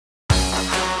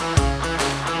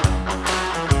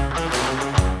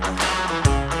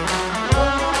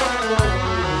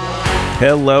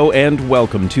Hello and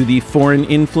welcome to the Foreign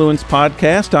Influence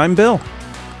Podcast. I'm Bill.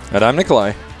 And I'm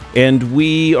Nikolai. And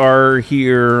we are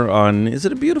here on, is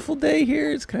it a beautiful day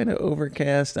here? It's kind of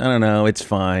overcast. I don't know. It's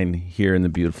fine here in the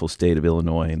beautiful state of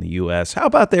Illinois in the U.S. How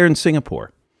about there in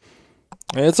Singapore?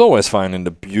 It's always fine in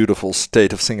the beautiful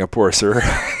state of Singapore, sir.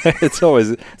 It's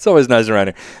always nice around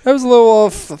here. There was a little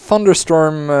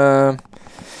thunderstorm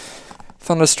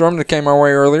that came our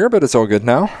way earlier, but it's all good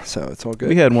now, so it's all good.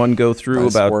 We had one go through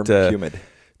nice, about warm, humid.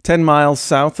 10 miles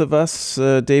south of us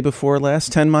day before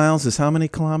last. 10 miles is how many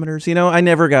kilometers? You know, I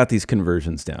never got these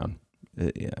conversions down.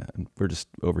 We're just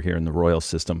over here in the royal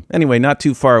system. Anyway, not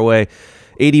too far away.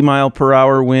 80 mile per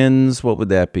hour winds. What would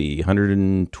that be?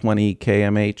 120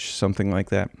 kmh, something like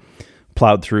that.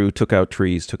 Plowed through, took out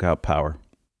trees, took out power.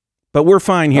 But we're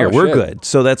fine here. We're good.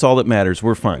 So that's all that matters.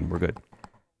 We're fine. We're good.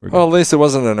 Well, at least it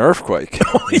wasn't an earthquake.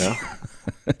 You know?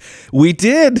 We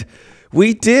did.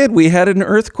 We had an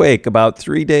earthquake about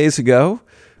 3 days ago.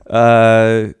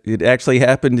 It actually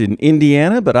happened in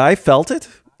Indiana, but I felt it.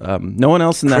 No one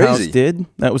else in the house did.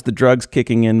 That was the drugs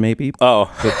kicking in, maybe.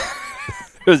 Oh,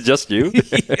 it was just you?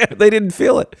 Yeah, they didn't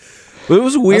feel it. It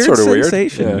was a weird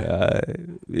sensation. Weird. Yeah.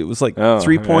 It was like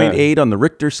 3.8 on the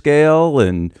Richter scale,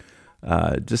 and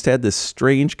just had this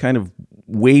strange kind of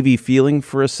wavy feeling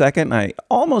for a second. I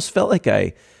almost felt like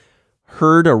I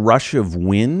heard a rush of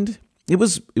wind.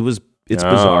 It's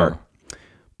bizarre,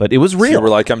 but it was real. So you were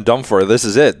like, I'm done for it. This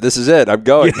is it. I'm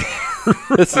going.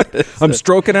 Right. I'm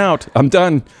stroking out. I'm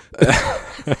done.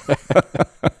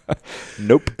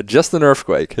 Nope. Just an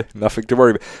earthquake. Nothing to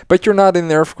worry about. But you're not in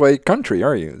the earthquake country,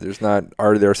 are you?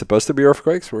 Are there supposed to be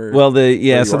earthquakes?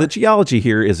 The geology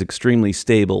here is extremely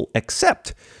stable,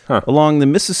 except along the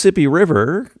Mississippi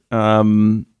River,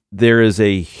 there is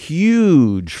a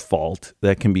huge fault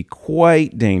that can be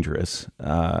quite dangerous,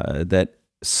 that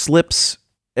slips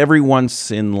every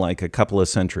once in like a couple of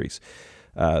centuries.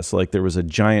 So like there was a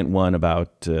giant one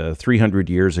about 300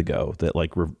 years ago that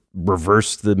like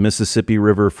reversed the Mississippi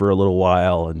River for a little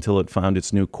while until it found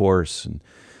its new course. And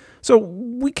so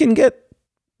we can get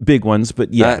big ones, but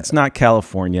it's not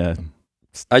California.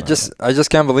 I just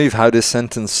can't believe how this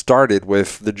sentence started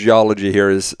with the geology here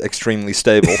is extremely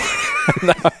stable.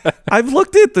 I've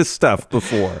looked at this stuff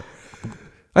before.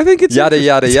 I think it's yada,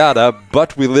 yada, yada,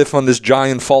 but we live on this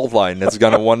giant fault line that's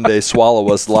going to one day swallow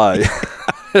us alive.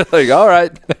 Like, all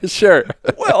right, sure.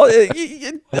 Well,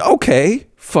 okay,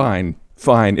 fine.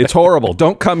 It's horrible.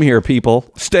 Don't come here,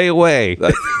 people. Stay away.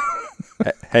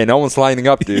 Hey, no one's lining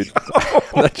up, dude. I'm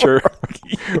not sure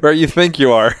where you think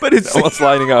you are, but no one's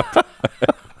lining up.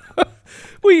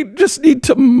 We just need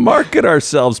to market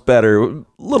ourselves better. A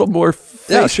little more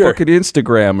Facebook and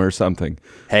Instagram or something.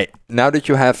 Hey, now that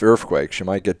you have earthquakes, you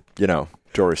might get,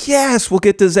 tourists. Yes, we'll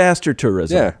get disaster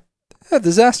tourism. Yeah,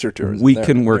 disaster tourism. We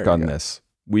can work on this.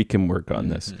 We can work on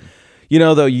this.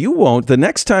 Though, you won't. The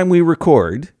next time we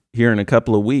record, here in a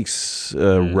couple of weeks,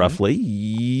 roughly,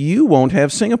 you won't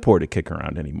have Singapore to kick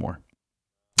around anymore.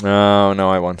 Oh, no,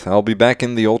 I won't. I'll be back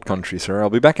in the old country, sir. I'll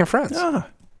be back in France. Ah,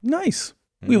 nice.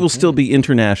 We will still be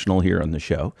international here on the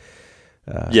show.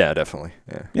 Yeah, definitely.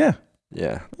 Yeah.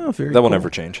 Oh, very that will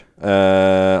never change.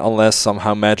 Unless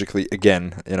somehow magically,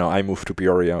 again, I move to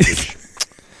Peoria, which,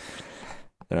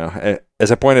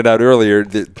 as I pointed out earlier,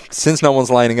 since no one's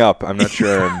lining up, I'm not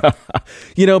sure.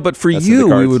 But for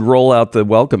you, we would roll out the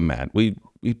welcome mat. We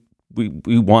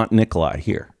want Nikolai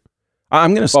here.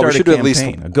 I'm going to start a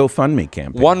campaign, a GoFundMe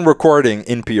campaign. One recording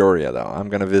in Peoria, though. I'm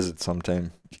going to visit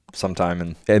sometime,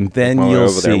 and then you'll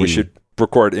see. There. We should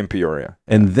record in Peoria,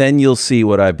 and then you'll see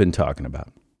what I've been talking about.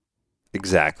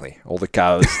 Exactly, all the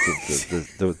cows,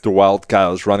 the wild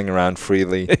cows running around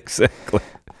freely. Exactly,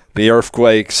 the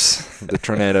earthquakes, the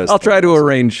tornadoes. I'll try to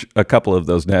arrange a couple of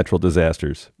those natural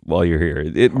disasters while you're here.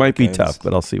 It might be tough,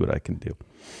 but I'll see what I can do.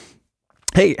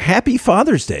 Hey, happy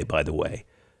Father's Day, by the way.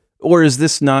 Or is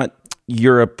this not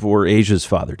Europe or Asia's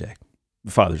Father's Day?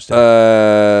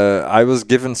 I was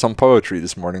given some poetry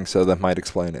this morning, so that might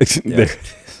explain it. There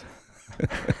it is.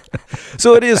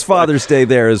 So it is Father's Day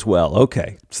there as well.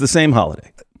 Okay, it's the same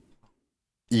holiday.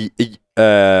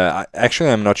 Actually,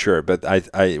 I'm not sure, but I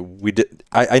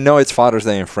know it's Father's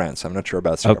Day in France. I'm not sure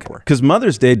about Singapore. Because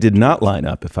Mother's Day did not line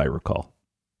up, if I recall.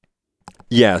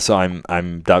 Yeah, so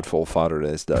I'm doubtful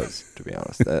Father's Day does, to be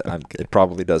honest. It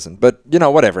probably doesn't, but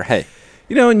whatever. Hey.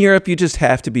 In Europe, you just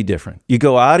have to be different. You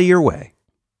go out of your way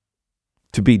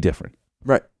to be different.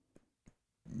 Right.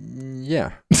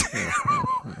 Yeah.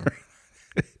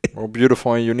 Well,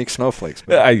 beautiful and unique snowflakes.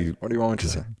 What do you want me to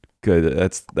say? Good.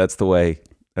 That's the way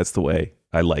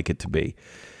I like it to be.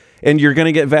 And you're going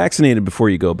to get vaccinated before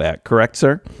you go back, correct,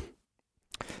 sir?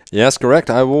 Yes, correct.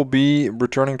 I will be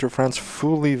returning to France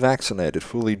fully vaccinated,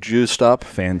 fully juiced up,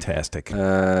 Fantastic.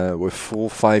 with full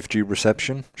 5G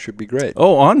reception. Should be great.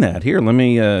 Oh, on that, here, let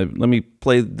me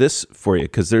play this for you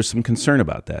because there's some concern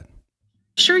about that.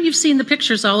 Sure, you've seen the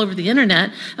pictures all over the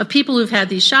internet of people who've had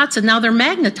these shots and now they're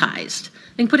magnetized.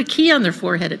 They can put a key on their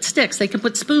forehead, it sticks. They can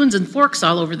put spoons and forks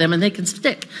all over them and they can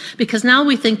stick. Because now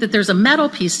we think that there's a metal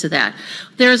piece to that.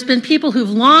 There's been people who've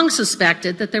long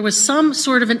suspected that there was some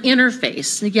sort of an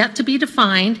interface, yet to be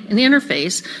defined, an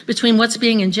interface between what's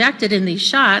being injected in these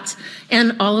shots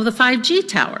and all of the 5G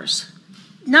towers.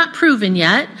 Not proven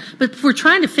yet, but we're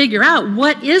trying to figure out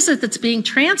what is it that's being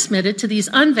transmitted to these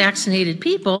unvaccinated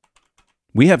people.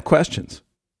 We have questions.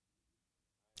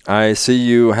 I see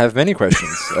you have many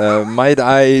questions. Might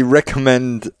I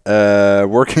recommend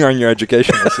working on your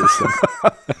educational system?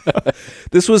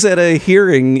 This was at a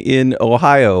hearing in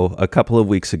Ohio a couple of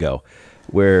weeks ago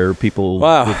where people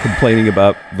were complaining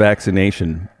about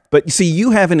vaccination. But you see,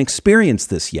 you haven't experienced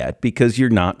this yet because you're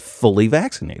not fully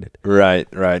vaccinated. Right.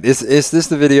 Is this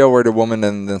the video where the woman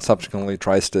then subsequently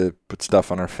tries to put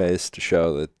stuff on her face to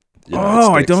show that?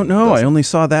 I don't know. I only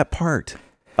saw that part.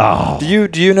 Oh. Do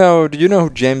you know who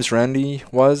James Randi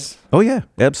was? Oh yeah,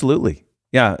 absolutely.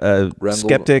 Yeah,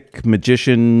 skeptic,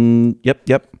 magician.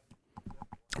 Yep.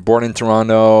 Born in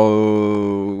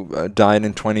Toronto, died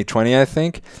in 2020, I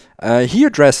think. He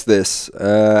addressed this.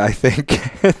 I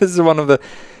think this is one of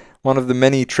the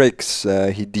many tricks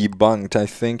he debunked. I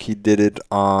think he did it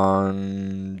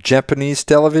on Japanese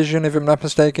television, if I'm not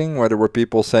mistaken, where there were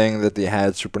people saying that they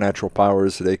had supernatural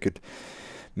powers, so they could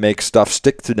make stuff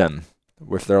stick to them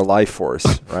with their life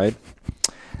force, right?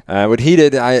 What he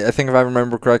did, I think if I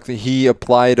remember correctly, he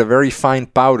applied a very fine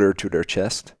powder to their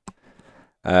chest,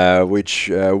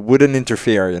 which wouldn't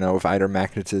interfere, with either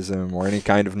magnetism or any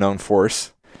kind of known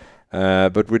force,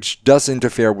 but which does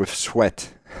interfere with sweat.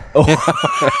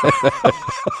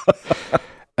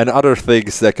 And other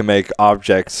things that can make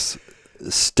objects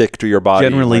stick to your body.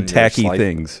 Generally tacky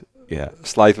things. Yeah.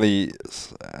 Slightly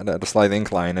at a slight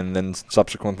incline, and then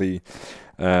subsequently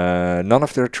none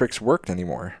of their tricks worked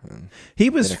anymore. He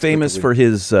was famous for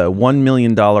his $1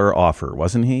 million offer,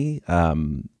 wasn't he?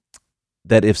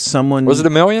 That if someone... Was it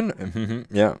 $1 million?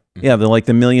 Mm-hmm. Yeah. Yeah, the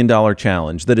 $1 million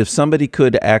challenge. That if somebody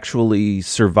could actually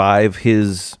survive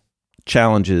his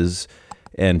challenges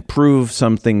and prove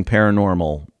something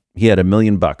paranormal, he had $1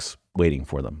 million waiting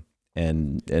for them.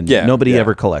 And nobody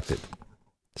ever collected.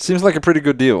 Seems like a pretty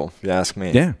good deal, if you ask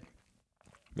me. Yeah.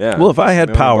 Yeah. Well, if I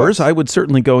had powers, I would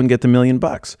certainly go and get the $1 million.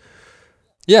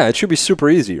 Yeah, it should be super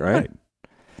easy, right?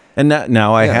 And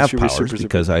now I have powers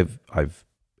because I've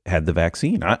had the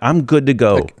vaccine. I'm good to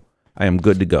go. I am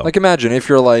good to go. Like imagine if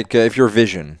you're if you're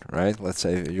Vision, right? Let's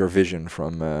say you're Vision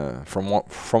from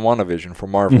WandaVision,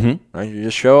 from Marvel, Mm-hmm. right? You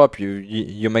just show up,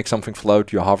 you make something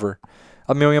float, you hover,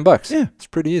 $1 million. Yeah, it's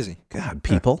pretty easy. God,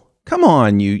 people, come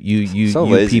on, you So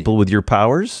you lazy. people with your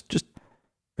powers, just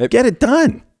get it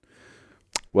done.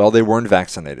 Well, they weren't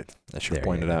vaccinated. I should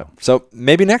point it out. So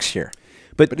maybe next year.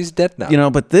 But he's dead now.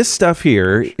 But this stuff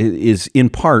here is in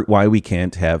part why we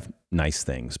can't have nice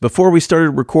things. Before we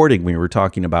started recording, we were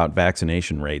talking about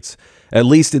vaccination rates. At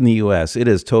least in the U.S., it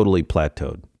has totally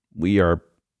plateaued. We are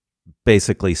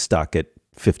basically stuck at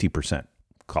 50%,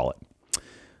 call it.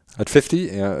 At 50?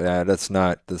 Yeah, that's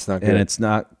not good. And it's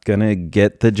not going to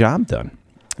get the job done.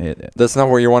 That's not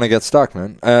where you want to get stuck,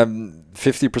 man.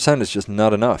 50% is just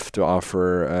not enough to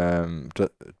offer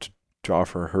to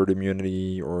offer herd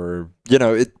immunity, or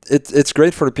it's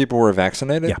great for the people who are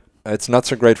vaccinated. Yeah. It's not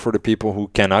so great for the people who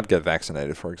cannot get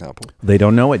vaccinated, for example. They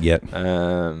don't know it yet.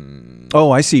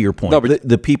 I see your point. No, but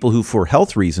the people who, for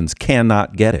health reasons,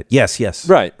 cannot get it. Yes.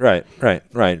 Right.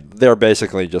 They're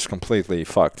basically just completely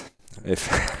fucked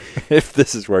if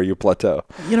this is where you plateau.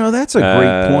 That's a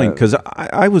great point, because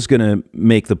I was going to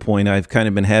make the point. I've kind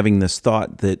of been having this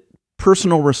thought that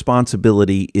personal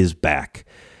responsibility is back.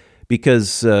 Because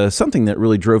something that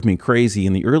really drove me crazy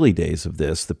in the early days of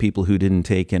this, the people who didn't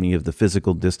take any of the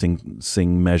physical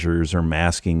distancing measures or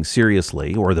masking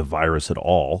seriously, or the virus at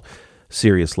all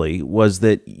seriously, was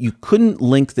that you couldn't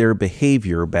link their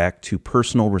behavior back to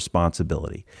personal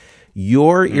responsibility.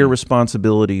 Your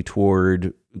irresponsibility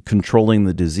toward controlling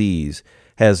the disease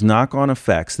has knock-on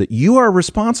effects that you are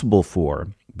responsible for,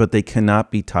 but they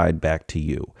cannot be tied back to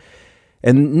you.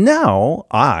 And now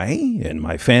I and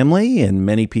my family and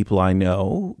many people I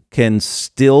know can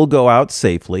still go out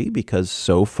safely because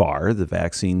so far the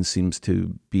vaccine seems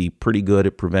to be pretty good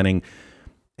at preventing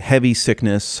heavy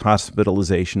sickness,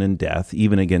 hospitalization, and death,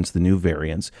 even against the new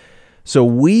variants. So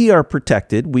we are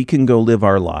protected. We can go live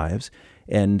our lives.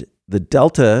 And the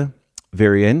Delta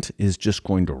variant is just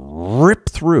going to rip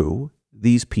through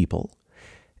these people,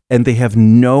 and they have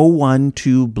no one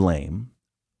to blame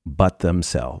but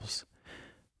themselves.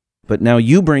 But now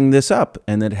you bring this up,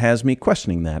 and it has me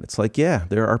questioning that. It's like, yeah,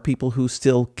 there are people who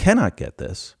still cannot get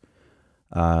this.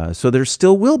 So there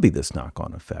still will be this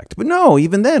knock-on effect. But no,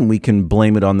 even then, we can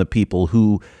blame it on the people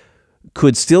who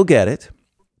could still get it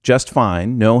just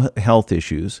fine, no health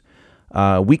issues.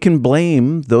 We can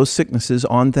blame those sicknesses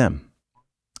on them.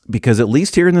 Because at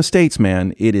least here in the States,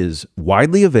 man, it is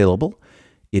widely available.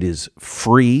 It is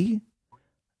free.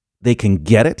 They can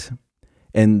get it.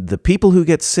 And the people who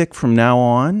get sick from now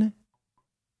on,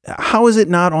 how is it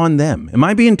not on them? Am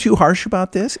I being too harsh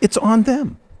about this? It's on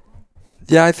them.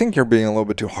 Yeah, I think you're being a little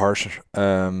bit too harsh.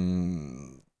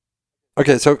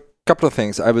 Okay, so a couple of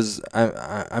things.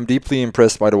 I'm deeply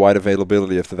impressed by the wide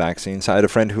availability of the vaccines. I had a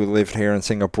friend who lived here in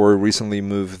Singapore, recently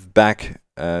moved back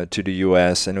to the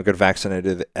US, and who got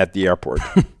vaccinated at the airport,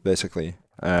 basically,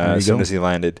 as soon as he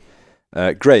landed.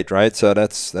 Great, right? So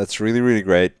that's really, really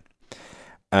great.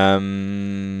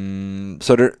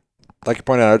 So there, like you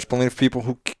pointed out, there's plenty of people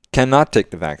who cannot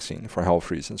take the vaccine for health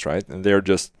reasons, right? And they're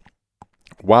just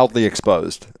wildly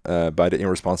exposed by the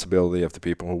irresponsibility of the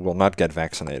people who will not get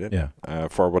vaccinated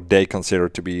for what they consider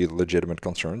to be legitimate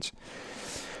concerns.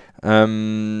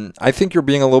 I think you're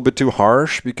being a little bit too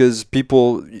harsh because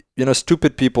people,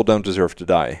 stupid people don't deserve to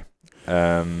die.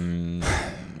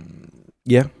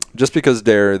 Yeah. Just because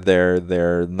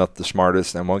they're not the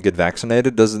smartest and won't get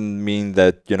vaccinated doesn't mean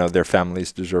that their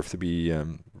families deserve to be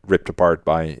ripped apart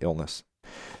by illness.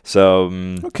 So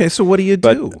okay, so what do you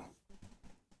do?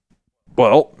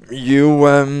 Well, you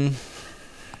I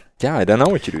don't know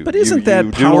what you do. But isn't that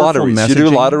you powerful do lotteries? Messaging? You do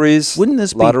lotteries. Wouldn't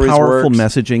this be powerful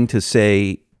messaging to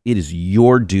say it is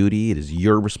your duty, it is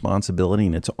your responsibility,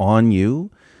 and it's on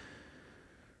you?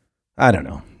 I don't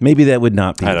know. Maybe that would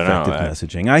not be effective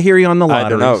messaging. I hear you on the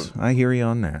lotteries. I hear you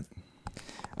on that.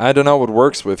 I don't know what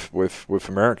works with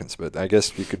Americans, but I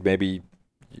guess you could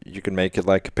make it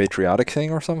like a patriotic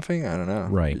thing or something. I don't know.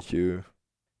 Right. Did you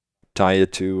tie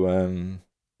it to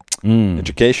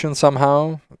education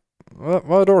somehow?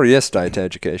 Well, it already is tied to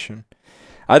education.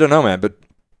 I don't know, man, but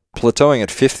plateauing at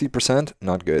 50%,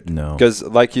 not good. No. Because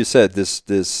like you said, this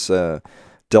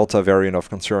Delta variant of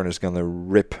concern is going to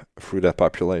rip through that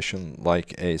population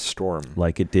like a storm.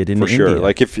 Like it did in India. For sure.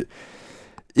 Like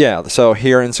so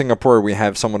here in Singapore, we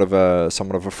have somewhat of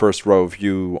a first row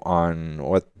view on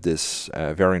what this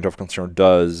variant of concern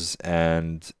does,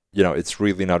 and it's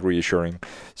really not reassuring.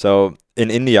 So in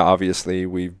India, obviously,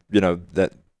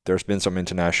 that there's been some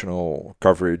international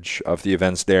coverage of the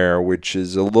events there, which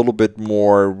is a little bit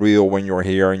more real when you're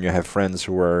here and you have friends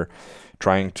who are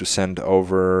trying to send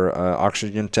over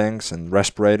oxygen tanks and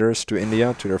respirators to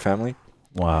India, to their family.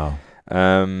 Wow.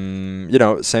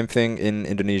 Same thing in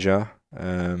Indonesia.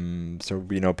 So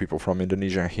we know people from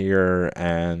Indonesia here,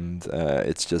 and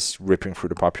it's just ripping through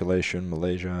the population.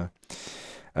 Malaysia.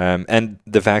 And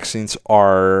the vaccines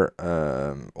are,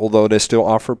 although they still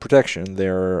offer protection, they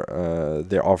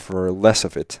offer less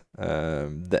of it.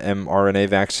 The mRNA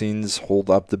vaccines hold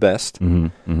up the best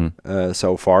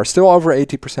so far. Still over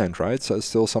 80%, right? So it's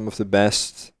still some of the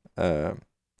best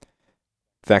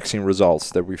vaccine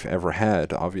results that we've ever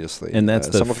had, obviously. And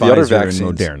that's some of Pfizer the other vaccines,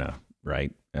 and Moderna,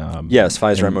 right? Yes,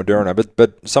 Pfizer and Moderna.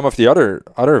 But some of the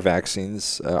other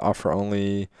vaccines offer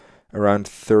only around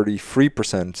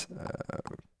 33%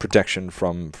 protection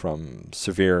from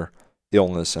severe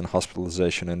illness and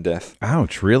hospitalization and death.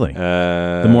 Ouch, really?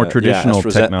 The more traditional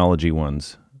technology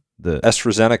ones. The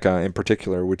AstraZeneca in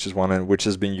particular, which is one which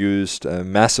has been used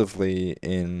massively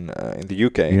in the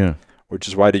UK, which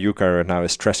is why the UK right now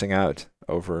is stressing out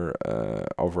over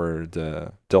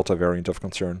the Delta variant of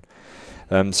concern.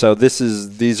 So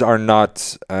these are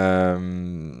not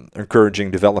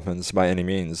encouraging developments by any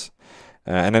means.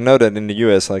 And I know that in the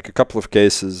US, like a couple of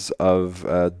cases of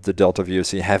the Delta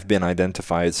VOC have been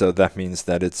identified. So that means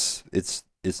that it's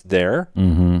there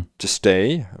to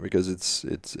stay, because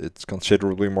it's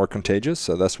considerably more contagious.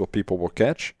 So that's what people will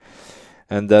catch,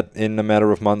 and that in a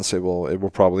matter of months it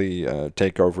will probably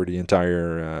take over the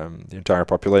entire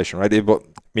population. Right?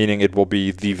 Meaning it will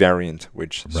be the variant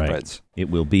which spreads.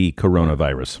 It will be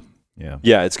coronavirus.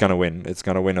 Yeah, it's gonna win. It's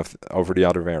gonna win over the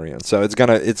other variants. So it's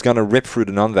gonna rip through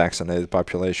the non-vaccinated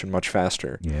population much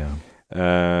faster. Yeah.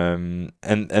 And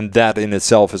that in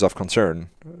itself is of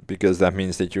concern, because that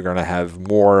means that you're gonna have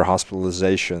more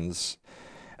hospitalizations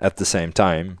at the same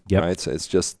time. Yep. Right. So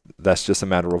that's just a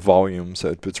matter of volume. So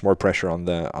it puts more pressure on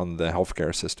the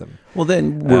healthcare system. Well,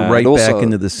 then we're right back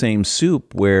into the same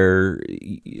soup where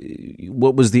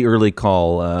what was the early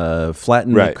call?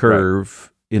 Flatten the curve.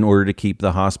 in order to keep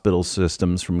the hospital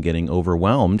systems from getting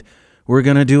overwhelmed, we're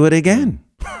going to do it again.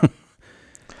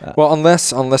 Well,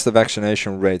 unless the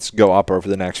vaccination rates go up over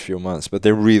the next few months, but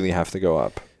they really have to go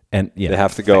up. And they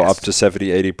have to go up to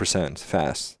 70-80%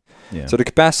 fast. Yeah. So the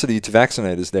capacity to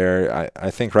vaccinate is there.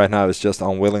 I think right now it's just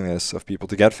unwillingness of people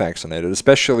to get vaccinated,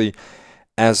 especially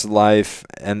as life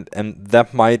and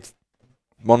that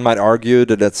one might argue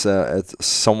that it's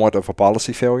somewhat of a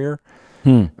policy failure.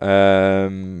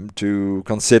 To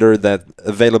consider that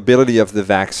availability of the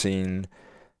vaccine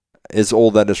is all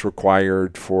that is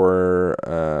required for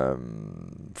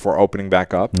opening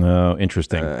back up. Oh,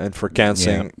 interesting. And for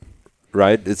canceling,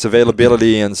 right? It's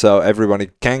availability, and so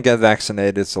everybody can get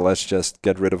vaccinated, so let's just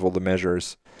get rid of all the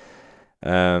measures.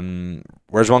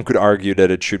 Whereas one could argue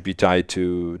that it should be tied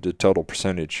to the total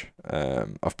percentage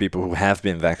of people who have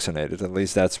been vaccinated. At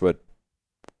least that's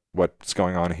what's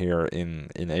going on here in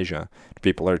Asia.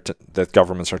 People that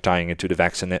governments are tying it to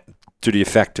the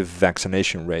effective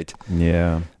vaccination rate.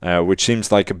 Yeah, which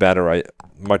seems like a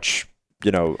much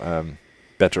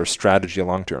better strategy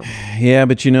long term. Yeah,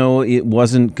 but it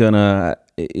wasn't gonna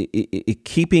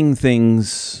keeping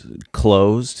things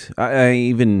closed. I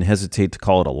even hesitate to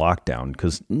call it a lockdown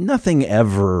because nothing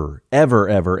ever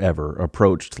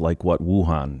approached like what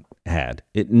Wuhan had.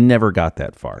 It never got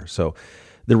that far. So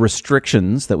the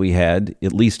restrictions that we had,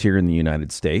 at least here in the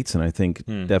United States, and I think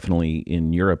definitely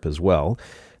in Europe as well,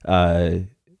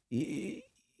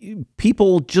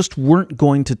 people just weren't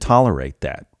going to tolerate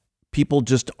that. People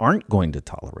just aren't going to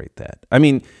tolerate that. I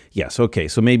mean, yes, okay,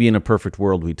 so maybe in a perfect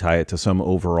world we tie it to some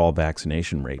overall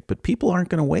vaccination rate, but people aren't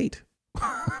going to wait.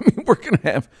 I mean,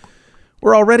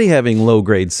 we're already having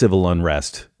low-grade civil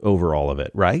unrest over all of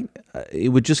it, right? It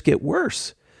would just get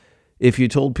worse if you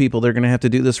told people they're going to have to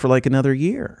do this for like another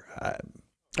year.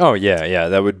 Oh yeah,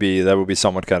 that would be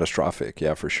somewhat catastrophic,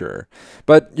 yeah, for sure.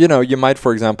 But you might,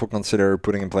 for example, consider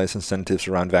putting in place incentives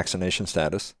around vaccination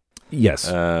status.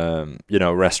 Yes.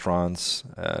 Restaurants,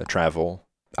 travel.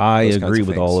 I agree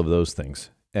with all of those things.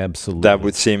 Absolutely. That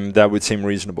would seem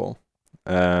reasonable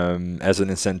as an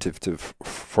incentive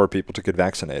for people to get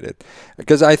vaccinated.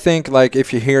 Because I think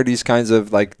if you hear these kinds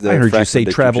of I heard you say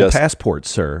travel passport,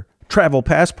 sir. Travel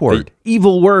passport.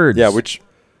 Evil words. Yeah,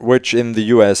 which in the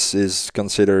US is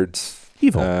considered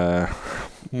evil.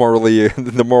 Morally,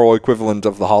 the moral equivalent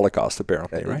of the Holocaust,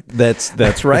 apparently, right?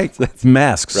 That's right.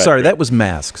 Masks. Right, Sorry, right. that was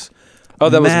masks. Oh,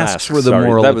 that was masks. Were the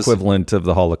moral equivalent of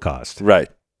the Holocaust. Right.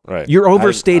 You're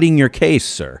overstating your case,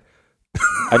 sir.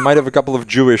 I might have a couple of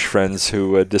Jewish friends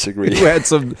who disagree. Who have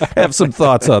some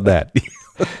thoughts on that.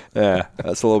 Yeah,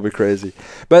 that's a little bit crazy.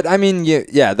 But I mean,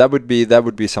 yeah, that would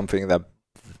be something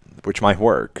which might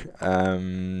work.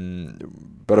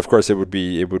 But of course, it would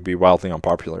be wildly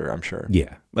unpopular, I'm sure.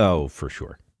 Yeah. Oh, for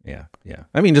sure. Yeah.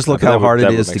 I mean, just look how hard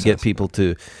it is to get people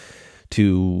to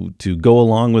go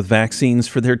along with vaccines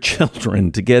for their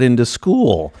children to get into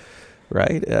school,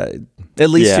 right? At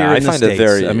least here in the States.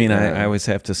 I always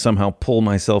have to somehow pull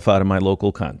myself out of my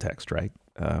local context, right?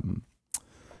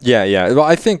 Yeah. Well,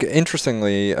 I think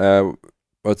interestingly,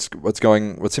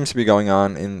 what seems to be going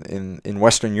on in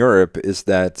Western Europe is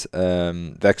that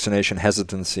vaccination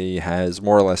hesitancy has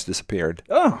more or less disappeared.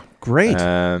 Oh, great.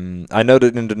 I know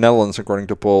that in the Netherlands, according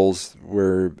to polls,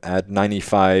 we're at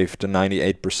 95 to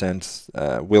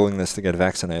 98% willingness to get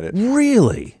vaccinated.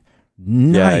 Really?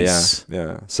 Nice.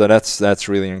 Yeah. So that's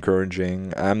really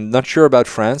encouraging. I'm not sure about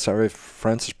France.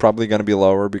 France is probably going to be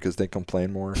lower because they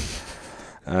complain more.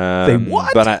 They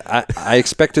what? But I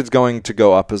expect it's going to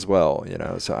go up as well.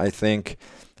 So I think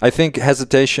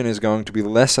hesitation is going to be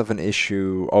less of an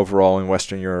issue overall in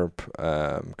Western Europe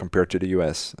compared to the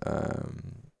US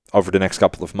over the next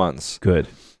couple of months. Good.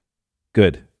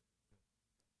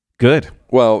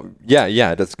 Well,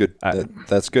 yeah, that's good.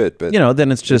 That's good. But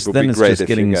then it's just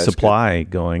getting supply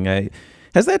going.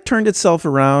 Has that turned itself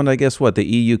around? I guess the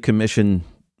EU Commission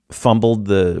fumbled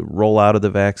the rollout of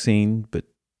the vaccine, but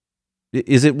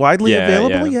is it widely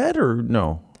available yet, or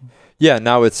no? Yeah,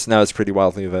 now it's pretty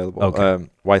widely available. Okay.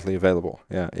 Widely available.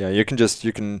 Yeah. You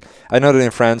can. I know that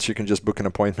in France you can just book an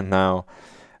appointment now.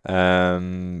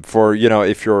 For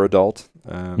if you're adult,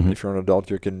 if you're an adult,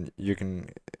 you can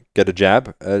get a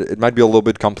jab. It might be a little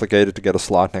bit complicated to get a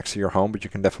slot next to your home, but you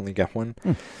can definitely get one.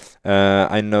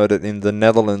 I know that in the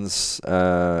Netherlands,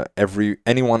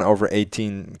 anyone over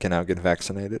 18 can now get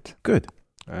vaccinated. Good.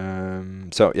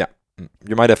 So yeah.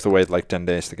 You might have to wait 10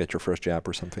 days to get your first jab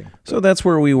or something. So that's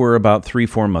where we were about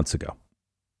 3-4 months ago.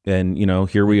 And,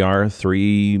 here we are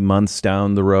 3 months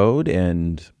down the road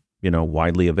and,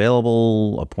 widely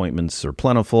available. Appointments are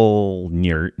plentiful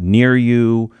near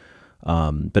you.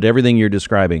 But everything you're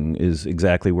describing is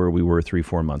exactly where we were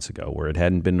 3-4 months ago, where it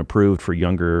hadn't been approved for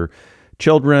younger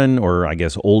children, or I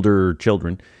guess older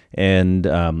children. And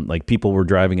like people were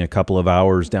driving a couple of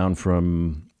hours down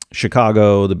from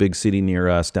Chicago, the big city near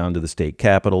us, down to the state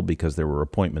capitol because there were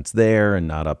appointments there and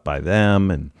not up by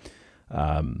them. And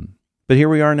but here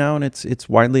we are now, and it's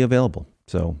widely available.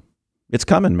 So it's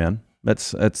coming, man.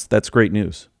 That's great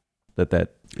news. That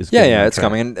is it's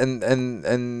coming,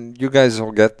 and you guys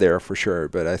will get there for sure.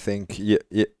 But I think you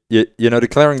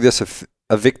declaring this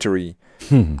a victory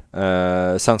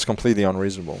sounds completely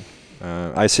unreasonable.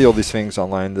 I see all these things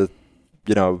online that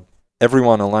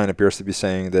everyone online appears to be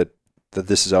saying that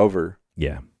this is over.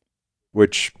 Yeah,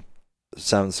 which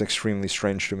sounds extremely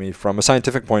strange to me from a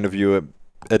scientific point of view.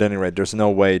 At any rate, there's no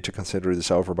way to consider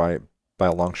this over by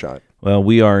a long shot. Well,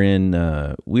 we are in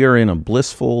a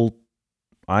blissful,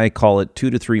 I call it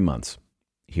 2 to 3 months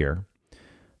here.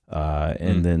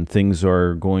 And then things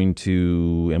are going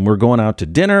to, and we're going out to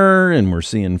dinner and we're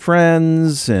seeing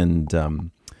friends, and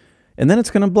then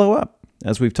it's going to blow up,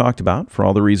 as we've talked about, for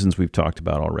all the reasons we've talked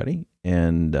about already.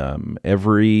 And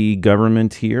every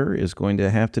government here is going to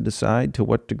have to decide to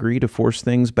what degree to force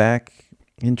things back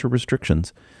into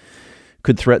restrictions.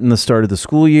 Could threaten the start of the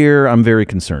school year. I'm very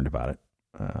concerned about it.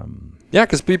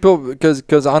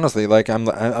 Because honestly, like I'm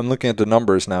looking at the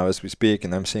numbers now as we speak,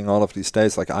 and I'm seeing all of these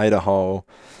states like Idaho,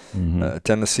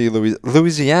 Tennessee,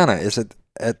 Louisiana is at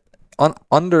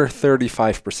under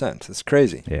 35%. It's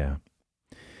crazy. Yeah.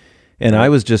 And I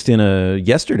was just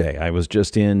yesterday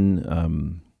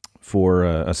for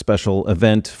a special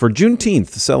event for Juneteenth,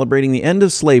 celebrating the end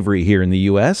of slavery here in the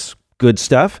U.S. Good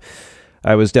stuff.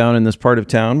 I was down in this part of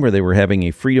town where they were having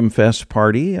a Freedom Fest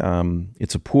party.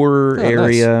 It's a poorer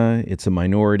area. Nice. It's a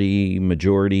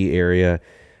majority area.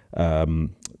 The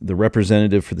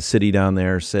representative for the city down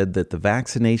there said that the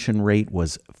vaccination rate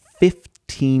was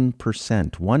 15%,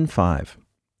 15.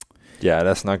 Yeah,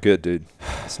 that's not good, dude.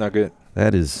 It's not good.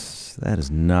 That is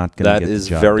not going to get the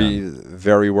job done. That is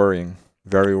very worrying.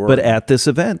 Very worrying. But at this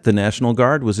event, the National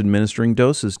Guard was administering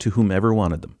doses to whomever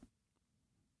wanted them.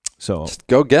 So just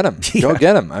go get them. Yeah. Go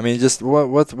get them. I mean, just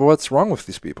what's wrong with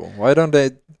these people? Why don't they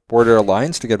board their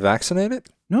lines to get vaccinated?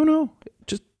 No.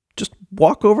 Just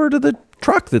walk over to the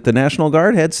truck that the National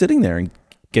Guard had sitting there and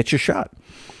get your shot.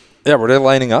 Yeah, were they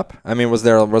lining up? I mean, was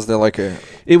there like a?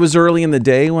 It was early in the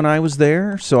day when I was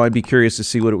there, so I'd be curious to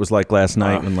see what it was like last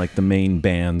night when like the main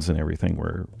bands and everything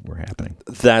were happening.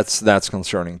 That's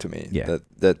concerning to me. Yeah.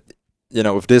 That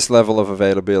with this level of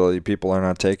availability, people are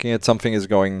not taking it. Something is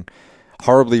going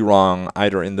horribly wrong,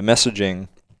 either in the messaging.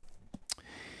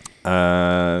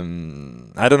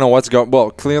 I don't know what's going. Well,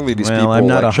 clearly these people. I'm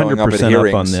not 100%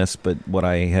 up on this, but what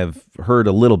I have heard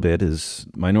a little bit is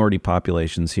minority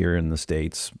populations here in the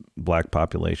States, black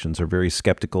populations, are very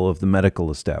skeptical of the medical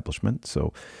establishment.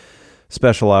 So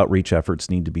special outreach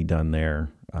efforts need to be done there.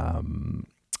 But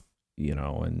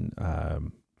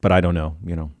I don't know.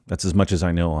 That's as much as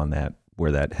I know on that,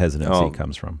 where that hesitancy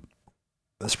comes from.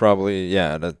 That's probably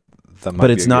that might but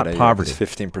be it's a not good poverty. It's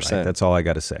 15%. Right? That's all I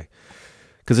got to say.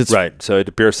 Because it's right. So it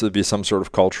appears to be some sort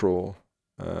of cultural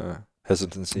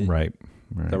hesitancy. Right.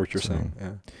 Is that what you're saying?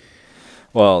 Yeah.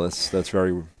 Well, that's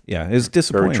very it's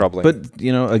disappointing. Very troubling. But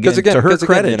again, to her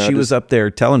credit, she was up there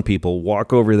telling people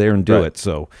walk over there and do it.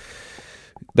 So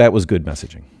that was good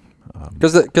messaging.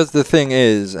 Because the thing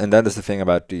is, and that is the thing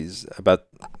about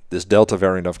this Delta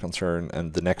variant of concern,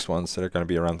 and the next ones that are going to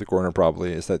be around the corner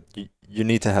probably, is that you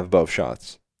need to have both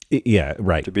shots. Yeah,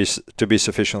 right. To be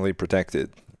sufficiently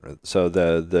protected. So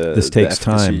this takes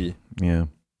time. Yeah.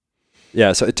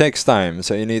 Yeah, so it takes time.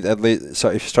 So you need at least. So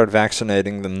if you start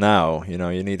vaccinating them now,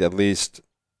 you need at least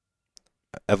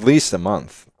a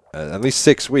month, at least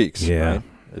 6 weeks. Yeah.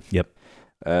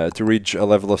 Right? To reach a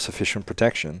level of sufficient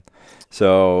protection.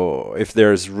 So if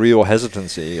there's real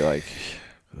hesitancy, like,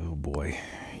 oh boy,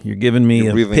 you're giving me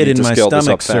a really pit in my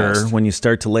stomach, sir, when you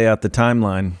start to lay out the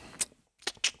timeline.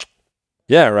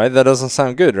 Yeah, right. That doesn't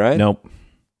sound good, right? Nope.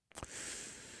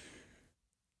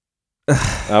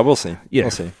 We'll see. Yeah.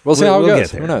 We'll see. We'll see how it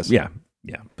goes. Who knows? Yeah.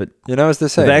 But as they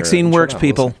say, the vaccine works,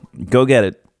 people. Go get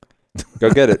it.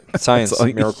 Go get it. Science,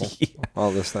 miracle,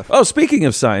 all this stuff. Oh, speaking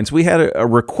of science, we had a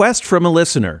request from a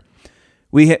listener.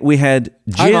 We had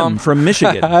Jim from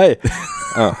Michigan. Hi.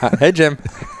 Hey, Jim.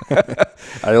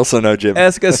 I also know Jim.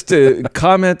 Ask us to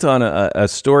comment on a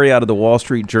story out of the Wall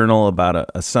Street Journal about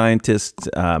a scientist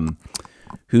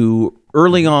who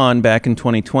early on back in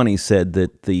 2020 said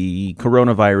that the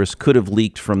coronavirus could have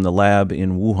leaked from the lab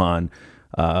in Wuhan,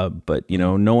 but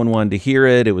no one wanted to hear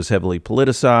it. It was heavily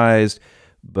politicized.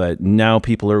 But now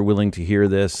people are willing to hear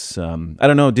this. I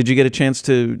don't know. Did you get a chance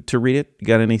to read it? You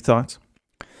got any thoughts?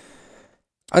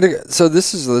 So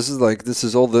this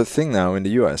is all the thing now in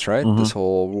the U.S., right? Mm-hmm. This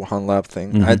whole Wuhan lab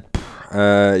thing. Mm-hmm.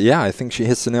 I think she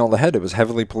hits the nail on the head. It was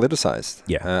heavily politicized.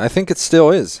 Yeah. I think it still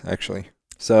is, actually.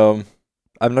 So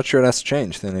I'm not sure that's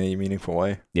changed in any meaningful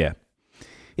way. Yeah.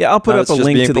 Yeah, I'll put up a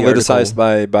link to the article. It's just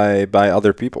being politicized by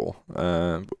other people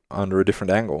under a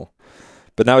different angle.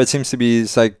 But now it seems to be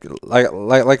like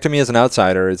to me as an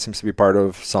outsider, it seems to be part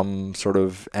of some sort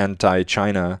of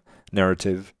anti-China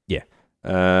narrative. Yeah.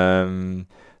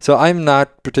 So I'm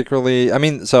not particularly. I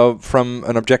mean, so from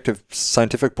an objective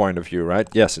scientific point of view, right?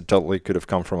 Yes, it totally could have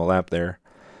come from a lab there.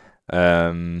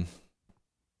 Yeah,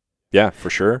 for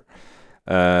sure.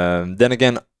 Then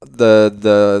again,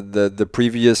 the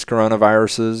previous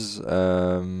coronaviruses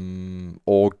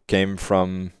all came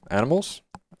from animals.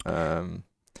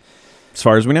 As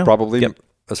far as we know, probably. Yep.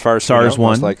 As far as SARS-1,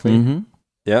 most likely. Mm-hmm.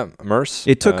 Yeah, MERS.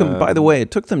 It took them. By the way,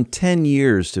 it took them 10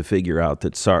 years to figure out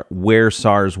that where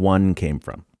SARS-1 came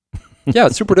from. Yeah,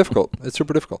 it's super difficult.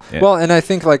 Yeah. Well, and I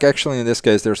think like actually in this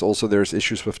case, there's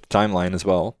issues with the timeline as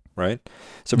well, right?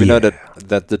 So we know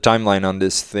that the timeline on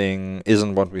this thing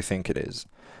isn't what we think it is.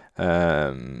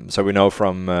 So we know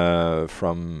from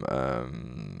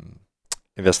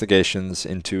investigations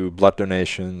into blood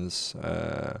donations,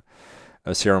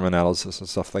 serum analysis and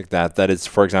stuff like that, that it's,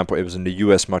 for example, it was in the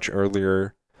US much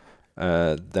earlier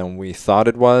than we thought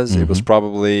it was. Mm-hmm. It was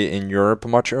probably in Europe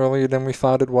much earlier than we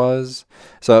thought it was.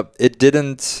 So it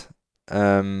didn't,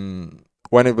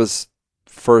 when it was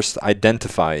first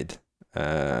identified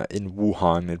in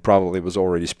Wuhan, it probably was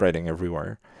already spreading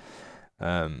everywhere.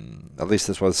 At least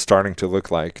that's what it's starting to look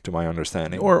like, to my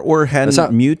understanding. Or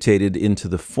hadn't mutated into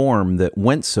the form that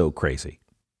went so crazy,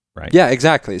 right? Yeah,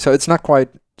 exactly. So it's not quite.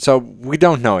 So we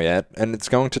don't know yet, and it's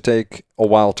going to take a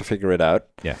while to figure it out.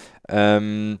 Yeah.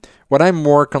 What I'm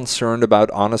more concerned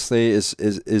about, honestly,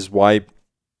 is why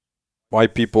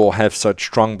people have such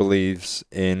strong beliefs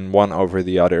in one over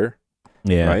the other.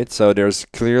 Yeah. Right. So there's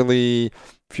clearly,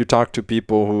 if you talk to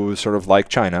people who sort of like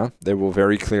China, they will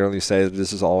very clearly say that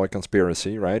this is all a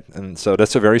conspiracy, right? And so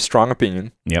that's a very strong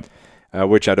opinion. Yep.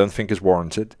 Which I don't think is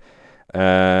warranted.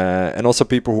 And also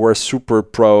people who are super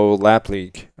pro lab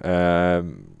leak, I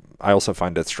also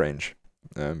find that strange.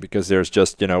 Because there's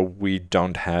just, we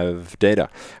don't have data.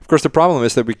 Of course, the problem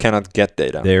is that we cannot get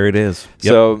data. There it is.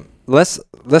 Yep. So let's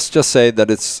just say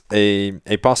that it's a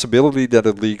possibility that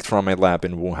it leaked from a lab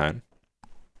in Wuhan,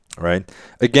 right?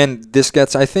 Again, this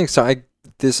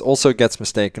also gets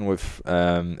mistaken with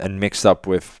and mixed up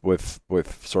with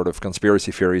sort of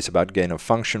conspiracy theories about gain of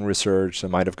function research that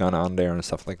might have gone on there and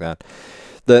stuff like that.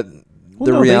 The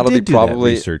reality they did do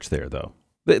probably that research there though.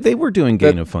 They were doing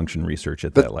gain of function research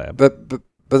at that lab.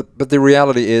 But the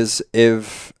reality is,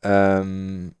 if I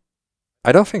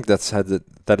don't think that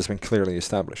has been clearly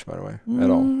established, by the way,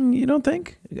 at all. You don't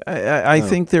think? I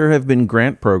think there have been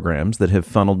grant programs that have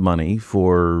funneled money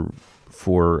for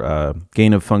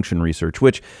gain of function research,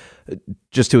 which,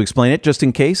 just to explain it, just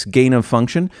in case, gain of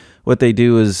function, what they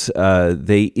do is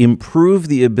they improve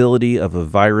the ability of a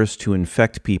virus to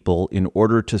infect people in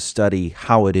order to study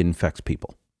how it infects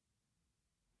people.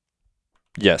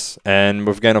 Yes, and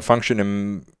with gain of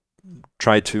function,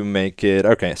 try to make it...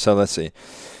 Okay, so let's see.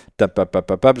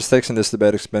 Mistakes in this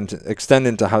debate extend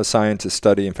into how scientists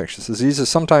study infectious diseases.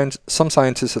 Sometimes some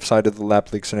scientists have cited the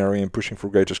lab leak scenario in pushing for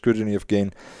greater scrutiny of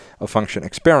gain of function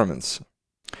experiments.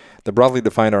 The broadly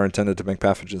defined are intended to make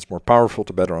pathogens more powerful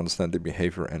to better understand their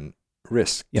behavior and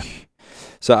risk. Yeah.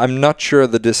 So I'm not sure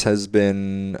that this has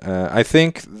been... I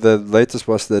think the latest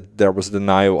was that there was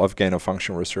denial of gain of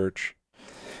function research.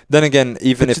 Then again,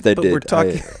 if they did... We're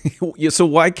talking, so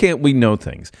why can't we know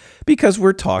things? Because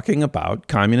we're talking about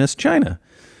communist China.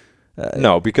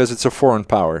 No, because it's a foreign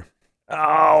power.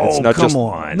 Oh, it's not come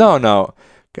on. No.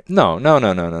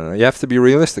 You have to be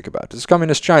realistic about it. It's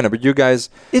communist China, but you guys...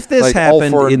 If this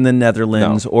happened in the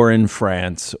Netherlands or in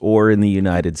France or in the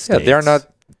United States... Yeah,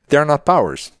 they're not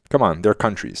powers. Come on, they're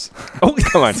countries. Oh,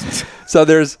 come on. So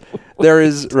there is All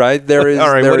right,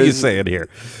 what are you saying here?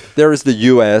 There is the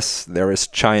US, there is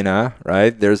China,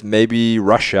 right? There's maybe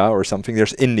Russia or something.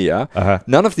 There's India. Uh-huh.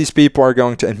 None of these people are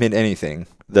going to admit anything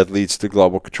that leads to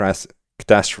global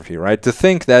catastrophe, right? To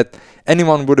think that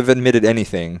anyone would have admitted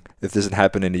anything if this had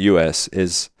happened in the US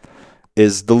is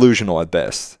delusional at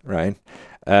best, right?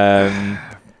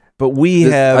 But we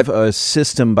have a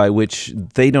system by which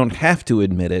they don't have to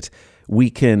admit it. We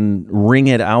can wring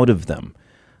it out of them.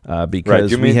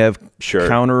 Because we have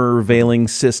countervailing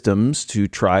systems to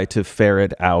try to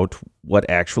ferret out what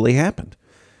actually happened.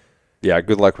 Yeah,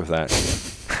 good luck with that.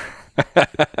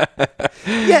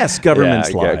 Yes,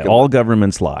 governments lie. All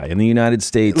governments lie. And the United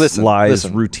States lies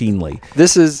routinely.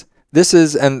 This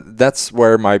is, and that's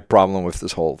where my problem with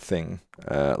this whole thing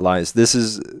lies. This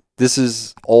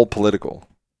is all political.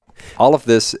 All of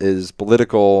this is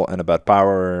political and about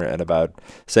power and about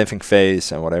saving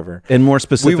face and whatever. And more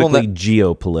specifically,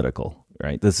 geopolitical,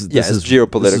 right? This is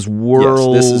geopolitical. This is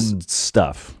world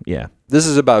stuff. Yeah. This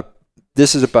is about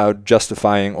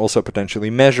justifying also potentially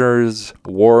measures,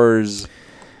 wars.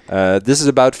 This is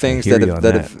about things that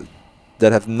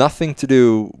have nothing to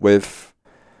do with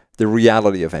the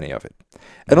reality of any of it.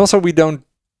 And also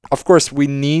of course, we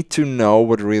need to know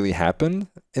what really happened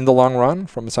in the long run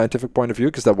from a scientific point of view,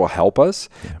 because that will help us.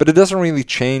 Yeah. But it doesn't really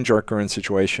change our current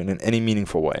situation in any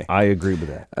meaningful way. I agree with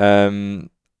that.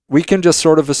 We can just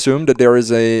sort of assume that there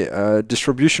is a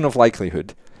distribution of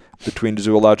likelihood between the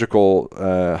zoological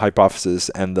hypothesis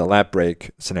and the lab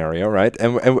break scenario, right?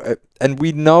 And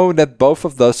we know that both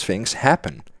of those things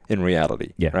happen in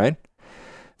reality, right?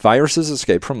 Viruses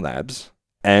escape from labs.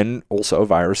 And also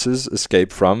viruses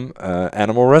escape from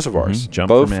animal reservoirs.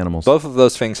 Jump from animals. Both of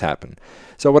those things happen.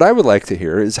 So what I would like to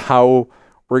hear is how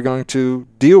we're going to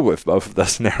deal with both of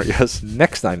those scenarios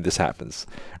next time this happens,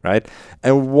 right?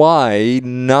 And why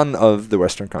none of the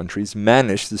Western countries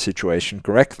managed the situation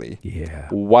correctly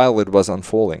while it was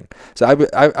unfolding. So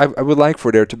I would like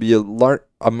for there to be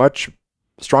a much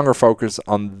stronger focus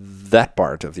on that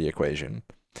part of the equation.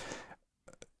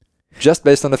 Just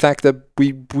based on the fact that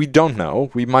we don't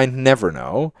know, we might never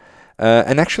know,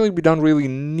 and actually we don't really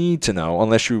need to know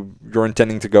unless you're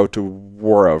intending to go to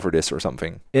war over this or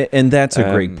something. And that's a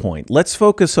great point. Let's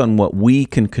focus on what we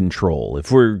can control.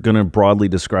 If we're going to broadly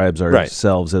describe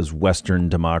ourselves as Western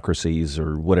democracies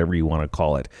or whatever you want to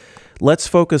call it, let's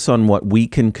focus on what we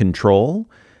can control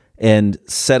and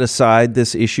set aside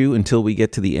this issue until we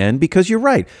get to the end. Because you're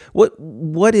right.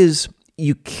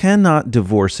 You cannot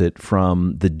divorce it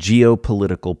from the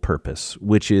geopolitical purpose,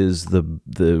 which is the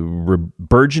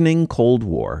burgeoning Cold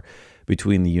War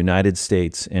between the United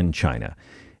States and China,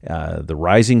 the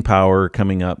rising power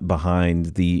coming up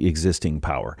behind the existing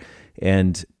power.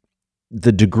 And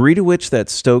the degree to which that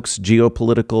stokes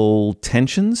geopolitical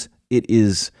tensions, it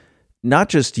is not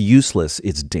just useless,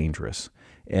 it's dangerous.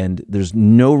 And there's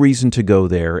no reason to go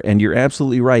there. And you're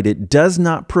absolutely right. It does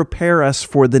not prepare us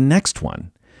for the next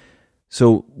one.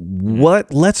 So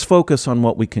let's focus on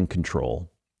what we can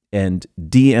control and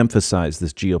de-emphasize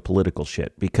this geopolitical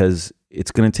shit, because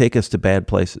it's going to take us to bad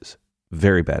places,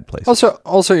 very bad places.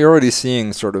 Also, you're already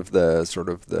seeing sort of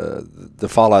the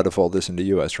fallout of all this in the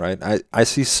U.S., right? I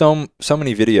see so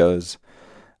many videos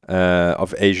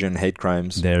of Asian hate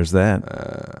crimes. There's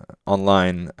that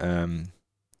online.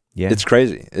 It's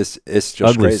crazy. It's just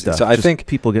ugly crazy. Stuff. So I think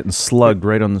people getting slugged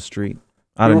right on the street.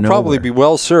 We will probably be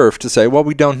well served to say, well,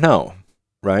 we don't know.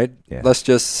 Right? Yeah. Let's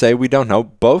just say we don't know.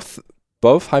 Both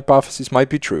hypotheses might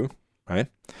be true, right?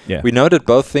 Yeah. We know that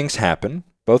both things happen.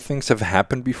 Both things have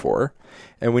happened before,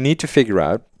 and we need to figure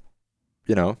out,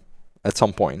 at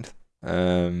some point,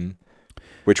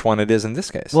 which one it is in this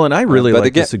case. Well, and I really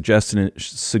like the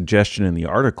suggestion in the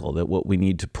article that what we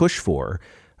need to push for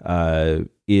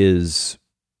is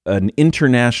an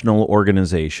international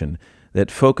organization that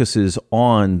focuses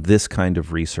on this kind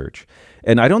of research.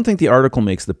 And I don't think the article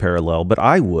makes the parallel, but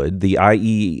I would. The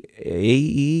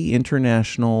IAEA,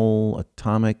 International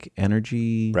Atomic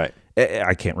Energy. Right.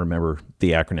 I can't remember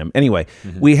the acronym. Anyway,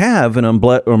 we have an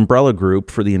umbrella group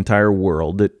for the entire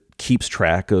world that keeps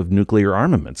track of nuclear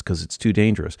armaments because it's too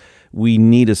dangerous. We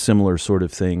need a similar sort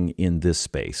of thing in this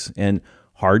space. And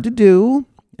hard to do,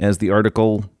 as the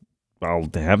article, I'll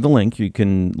have the link, you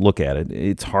can look at it.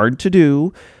 It's hard to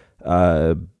do.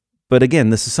 But again,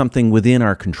 this is something within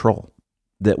our control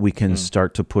that we can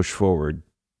start to push forward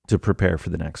to prepare for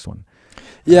the next one.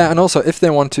 Yeah, and also if they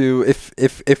want to,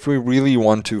 if we really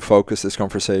want to focus this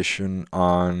conversation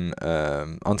on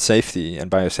safety and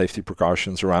biosafety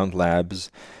precautions around labs,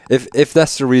 if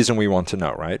that's the reason we want to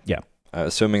know, right? Yeah.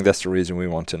 Assuming that's the reason we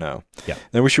want to know. Yeah.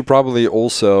 Then we should probably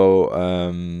also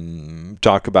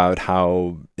talk about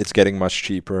how it's getting much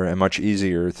cheaper and much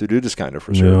easier to do this kind of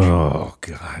research. Oh,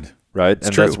 God. Right? It's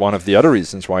true. That's one of the other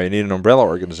reasons why you need an umbrella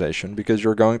organization, because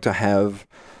you're going to have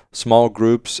small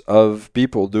groups of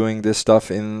people doing this stuff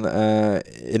in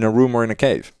a room or in a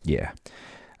cave. Yeah.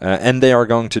 And they are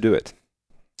going to do it.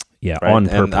 Yeah, right? on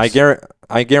purpose. And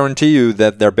I guarantee you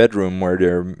that their bedroom where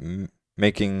they're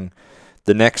making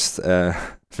the next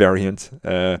variant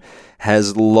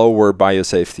has lower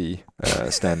biosafety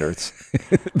standards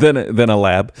than a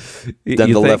lab.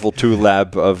 than the level 2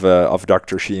 lab of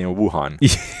Dr. Xi in Wuhan.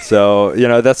 So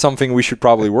that's something we should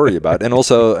probably worry about. And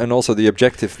also the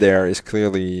objective there is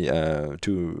clearly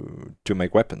to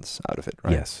make weapons out of it.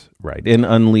 Right? Yes, right, and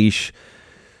unleash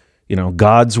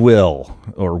God's will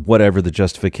or whatever the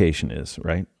justification is,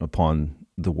 right, upon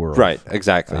the world. Right,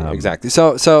 exactly.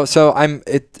 So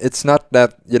it's not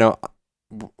that,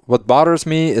 what bothers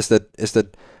me is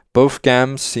that both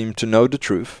camps seem to know the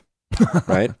truth,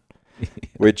 right?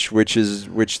 which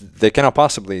they cannot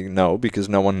possibly know because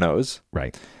no one knows.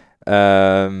 Right.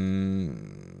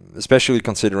 Especially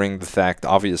considering the fact,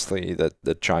 obviously,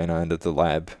 that China and that the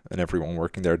lab and everyone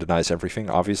working there denies everything,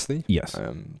 obviously. Yes.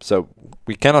 So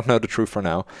we cannot know the truth for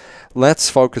now. Let's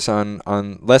focus on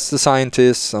let the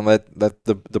scientists and let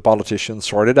the politicians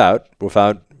sort it out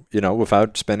without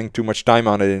spending too much time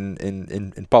on it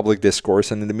in public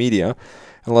discourse and in the media.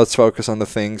 And let's focus on the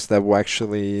things that will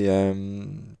actually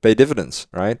pay dividends,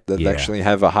 right? That actually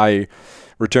have a high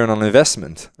return on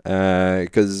investment.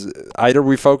 Because either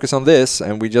we focus on this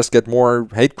and we just get more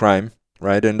hate crime,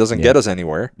 right? And it doesn't get us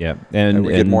anywhere. Yeah, and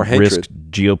we get more hatred. Risk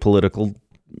geopolitical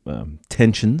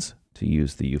tensions, to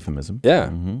use the euphemism. Yeah.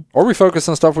 Mm-hmm. Or we focus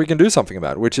on stuff we can do something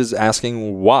about, which is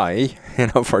asking why,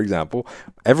 for example,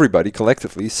 everybody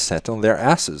collectively sat on their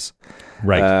asses.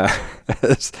 Right.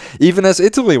 Even as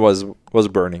Italy was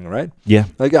burning, right? Yeah.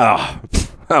 Like, I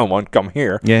don't want to come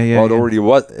here. Yeah. Well,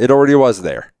 it already was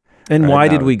there. And right why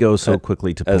now, did we go so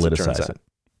quickly to politicize it?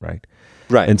 Right.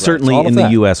 Right. And certainly in the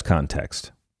U.S.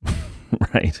 context.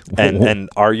 Right. And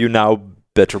are you now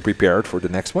better prepared for the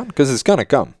next one? Because it's going to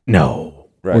come. No.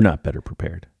 Right. We're not better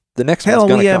prepared. The next one's going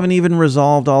to come. We haven't even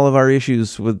resolved all of our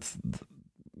issues with...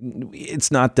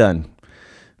 It's not done.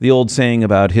 The old saying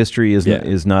about history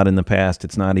is not in the past.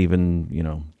 It's not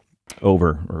even,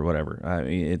 over or whatever. I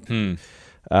mean,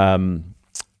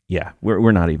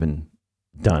 we're not even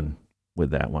done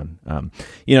with that one.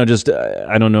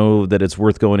 I don't know that it's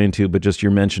worth going into, but just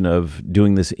your mention of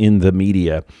doing this in the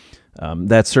media,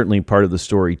 that's certainly part of the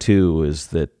story too, is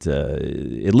that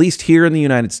at least here in the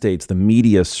United States, the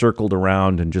media circled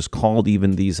around and just called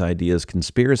even these ideas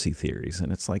conspiracy theories.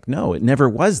 And it's like, no, it never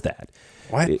was that.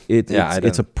 What?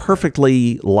 It's a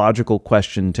perfectly logical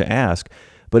question to ask,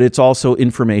 but it's also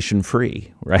information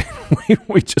free, right?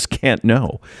 we just can't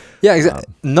know. Yeah, exactly.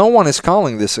 No one is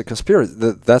calling this a conspiracy.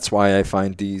 That's why I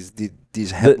find these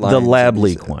headlines. The lab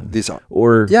leak one.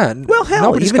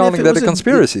 Nobody's calling that a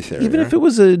conspiracy theory. Even if it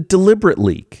was a deliberate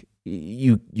leak,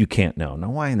 you can't know.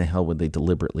 Now, why in the hell would they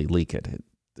deliberately leak it?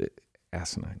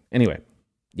 Asinine. Anyway,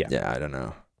 yeah. Yeah, I don't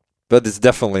know. But it's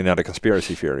definitely not a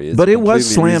conspiracy theory. But it was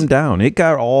slammed down. It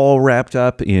got all wrapped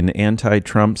up in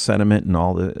anti-Trump sentiment and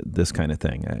all this kind of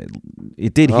thing.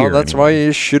 It did here. That's why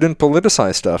you shouldn't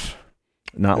politicize stuff.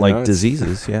 Not like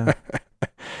diseases, yeah.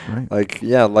 Right.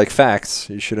 Like facts.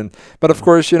 You shouldn't. But of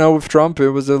course, with Trump,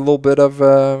 it was a little bit of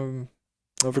a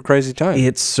crazy time.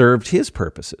 It served his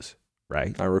purposes,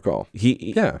 right? I recall.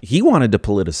 He wanted to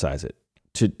politicize it,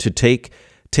 to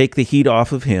take the heat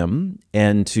off of him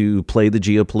and to play the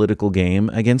geopolitical game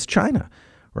against China,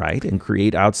 right? And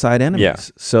create outside enemies. Yeah.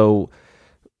 So,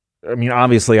 I mean,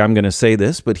 obviously I'm going to say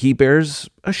this, but he bears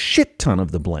a shit ton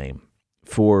of the blame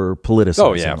for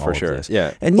politicizing all for sure. This.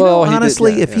 Yeah. And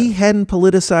honestly, if he hadn't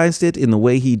politicized it in the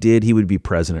way he did, he would be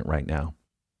president right now.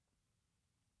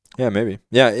 Yeah, maybe.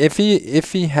 Yeah, if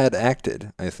he had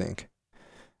acted, I think.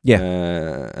 Yeah.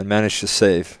 And managed to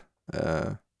save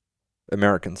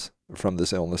Americans from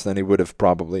this illness, then he would have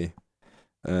probably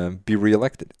be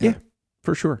reelected. Yeah,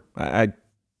 for sure. I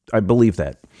believe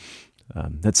that.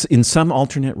 That's in some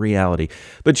alternate reality.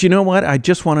 But you know what? I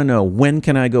just want to know, when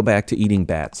can I go back to eating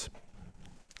bats?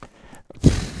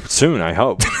 Soon, I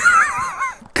hope.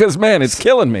 Because, man, it's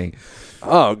killing me.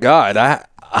 Oh, God.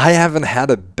 I haven't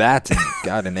had a bat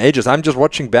in ages. I'm just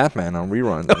watching Batman on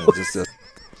reruns.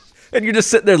 And you're just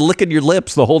sitting there licking your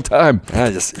lips the whole time.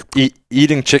 Yeah, just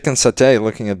eating chicken satay,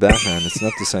 looking at Batman. It's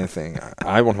not the same thing.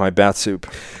 I want my bat soup.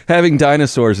 Having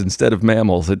dinosaurs instead of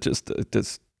mammals, it just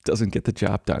doesn't get the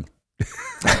job done.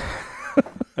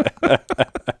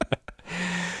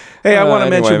 Hey, I want to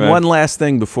mention one last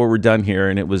thing before we're done here,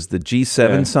 and it was the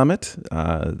G7 summit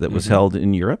that was held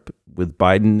in Europe with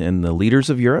Biden and the leaders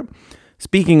of Europe.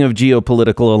 Speaking of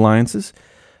geopolitical alliances,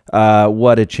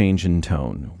 what a change in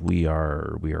tone. We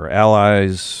are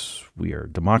allies. We are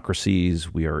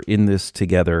democracies. We are in this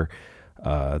together.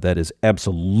 That is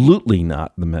absolutely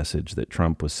not the message that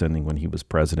Trump was sending when he was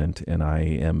president. And I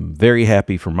am very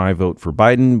happy for my vote for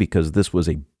Biden, because this was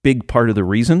a big part of the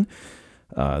reason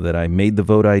that I made the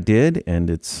vote I did. And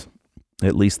it's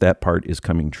at least that part is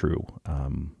coming true.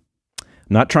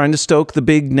 Not trying to stoke the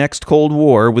big next Cold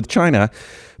War with China,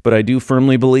 but I do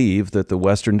firmly believe that the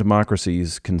Western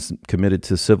democracies committed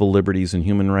to civil liberties and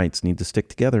human rights need to stick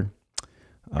together.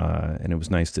 And it was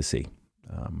nice to see.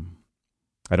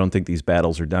 I don't think these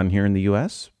battles are done here in the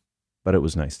U.S., but it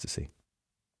was nice to see.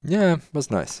 Yeah, it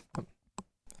was nice.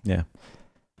 Yeah.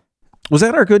 Was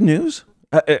that our good news?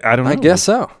 I don't know. I guess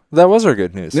so. That was our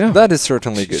good news. Yeah. That is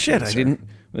certainly good news. Shit, I didn't.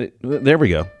 There we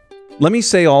go. Let me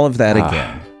say all of that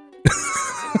again.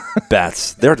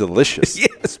 Bats, they're delicious.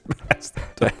 Yes, bats.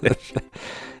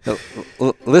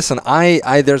 Listen,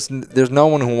 there's no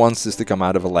one who wants this to come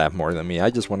out of a lab more than me. I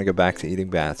just want to go back to eating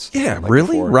bats. Yeah, like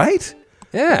really? Before. Right?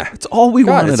 Yeah. It's all we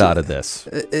wanted out of this.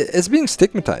 It's being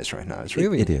stigmatized right now. It's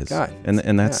really... It is. God,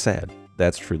 and that's sad.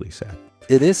 That's truly sad.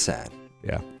 It is sad.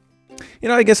 Yeah.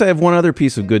 I guess I have one other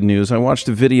piece of good news. I watched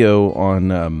a video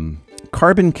on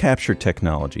carbon capture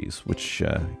technologies, which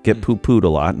get poo-pooed a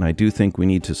lot, and I do think we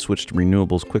need to switch to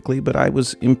renewables quickly, but I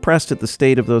was impressed at the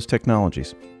state of those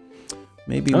technologies.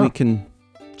 Maybe we can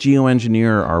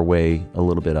geoengineer our way a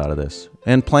little bit out of this.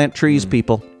 And plant trees,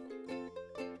 people.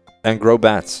 And grow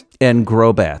bats. And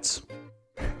grow bats.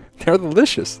 They're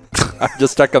delicious. I'm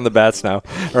just stuck on the bats now.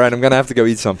 All right, I'm going to have to go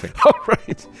eat something. All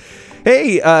right.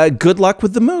 Hey, good luck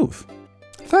with the move.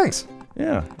 Thanks.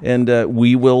 Yeah, and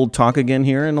we will talk again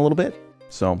here in a little bit.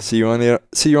 So see you on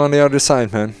the other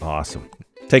side, man. Awesome.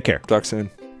 Take care. Talk soon.